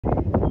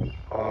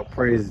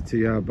praises to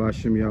y'all,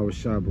 Bashim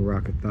Yahushua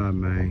Barakatah,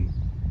 man.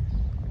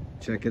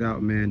 Check it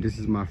out, man. This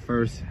is my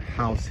first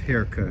house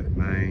haircut,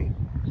 man.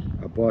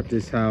 I bought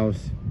this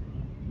house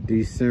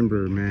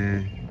December,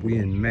 man. We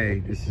in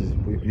May.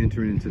 We're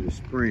entering into the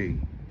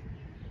spring.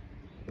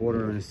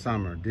 Bordering the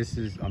summer.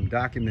 I'm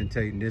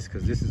documenting this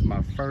because this is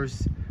my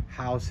first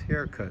house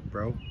haircut,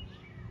 bro.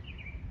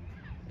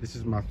 This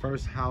is my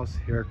first house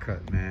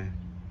haircut, man.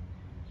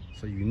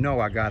 So you know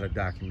I gotta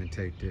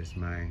documentate this,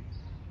 man.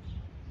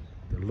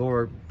 The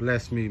Lord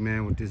blessed me,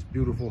 man, with this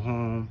beautiful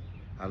home.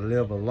 I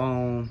live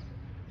alone.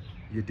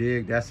 You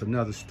dig? That's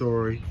another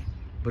story.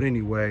 But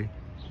anyway,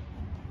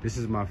 this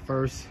is my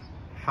first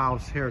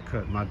house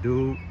haircut, my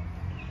dude.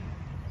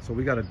 So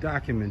we gotta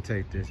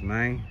documentate this,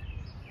 man.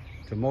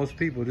 To most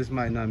people, this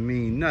might not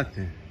mean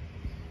nothing,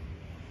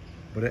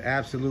 but it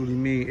absolutely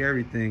means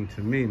everything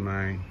to me,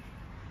 man.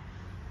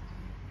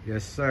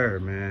 Yes, sir,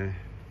 man.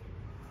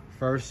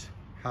 First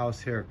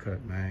house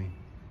haircut, man.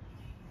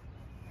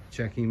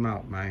 Check him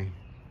out, man.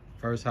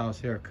 First house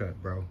haircut,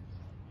 bro.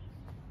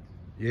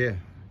 Yeah.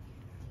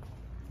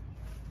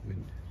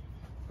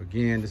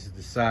 Again, this is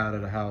the side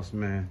of the house,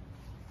 man.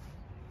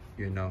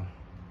 You know.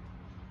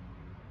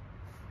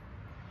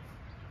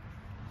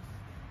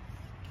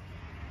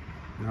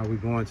 Now we're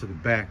going to the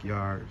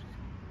backyard.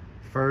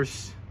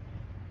 First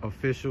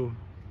official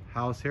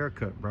house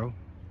haircut, bro.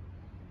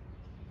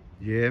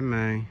 Yeah,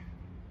 man.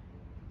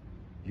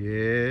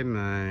 Yeah,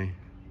 man.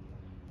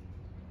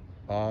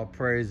 All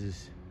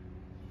praises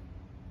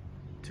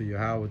to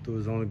Yahweh through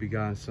his only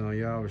begotten son,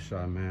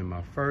 Yahushua, man.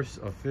 My first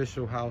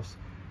official house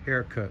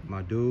haircut,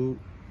 my dude.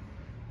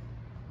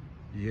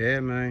 Yeah,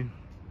 man.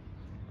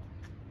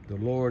 The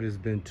Lord has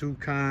been too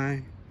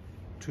kind,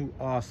 too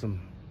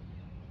awesome.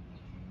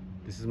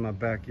 This is my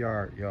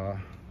backyard, y'all.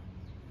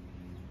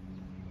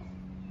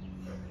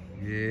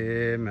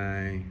 Yeah,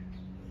 man.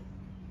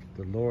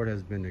 The Lord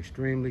has been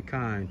extremely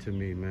kind to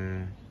me,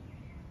 man.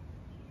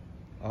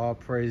 All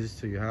praises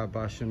to Yahweh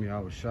Bashim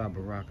Yahushua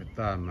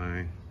Barakatah,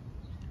 man.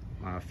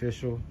 My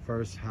official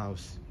first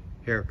house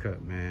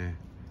haircut, man.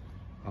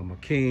 I'm a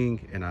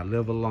king and I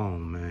live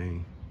alone,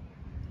 man.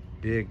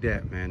 Dig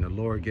that, man. The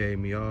Lord gave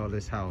me all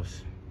this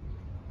house,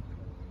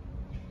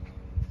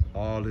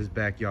 all this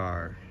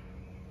backyard,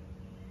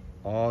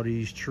 all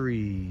these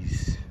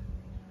trees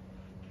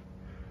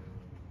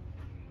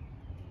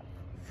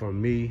for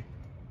me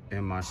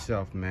and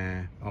myself,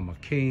 man. I'm a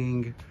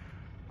king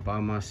by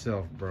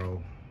myself,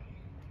 bro.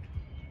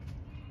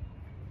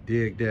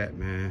 Dig that,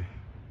 man.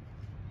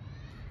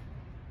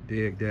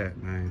 Dig that,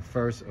 man.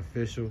 First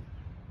official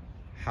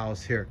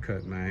house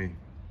haircut, man.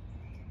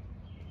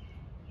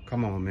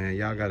 Come on, man.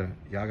 Y'all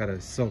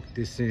gotta soak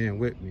this in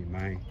with me,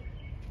 man.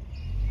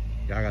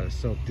 Y'all gotta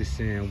soak this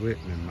in with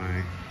me,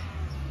 man.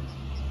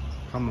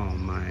 Come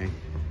on, man.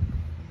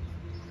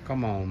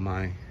 Come on,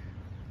 man.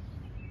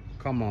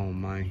 Come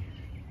on, man.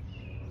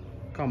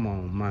 Come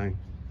on, man.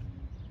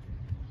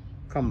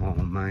 Come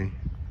on, man.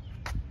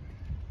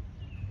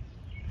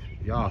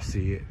 Y'all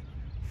see it.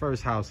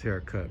 First house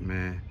haircut,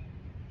 man.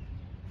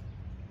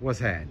 What's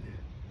happening?